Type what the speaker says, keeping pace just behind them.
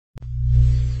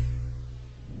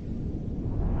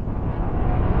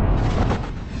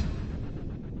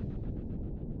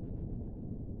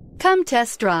Come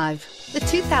test drive the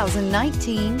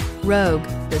 2019 Rogue.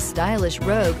 The stylish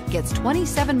Rogue gets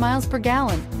 27 miles per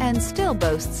gallon and still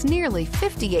boasts nearly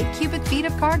 58 cubic feet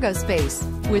of cargo space.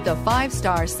 With a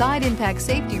 5-star side impact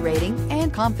safety rating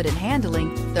and confident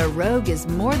handling, the Rogue is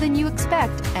more than you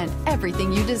expect and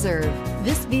everything you deserve.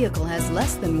 This vehicle has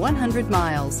less than 100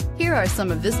 miles. Here are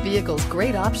some of this vehicle's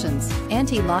great options: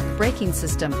 anti-lock braking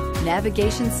system,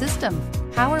 navigation system,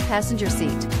 power passenger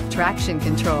seat, traction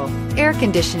control, air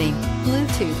conditioning,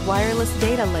 Bluetooth wireless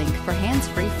data link for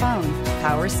hands-free phone,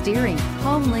 power steering,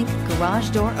 home link garage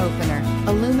door opener,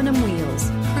 aluminum wheels,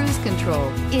 cruise control.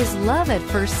 Is love at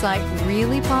first sight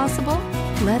really possible?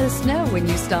 Let us know when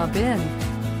you stop in.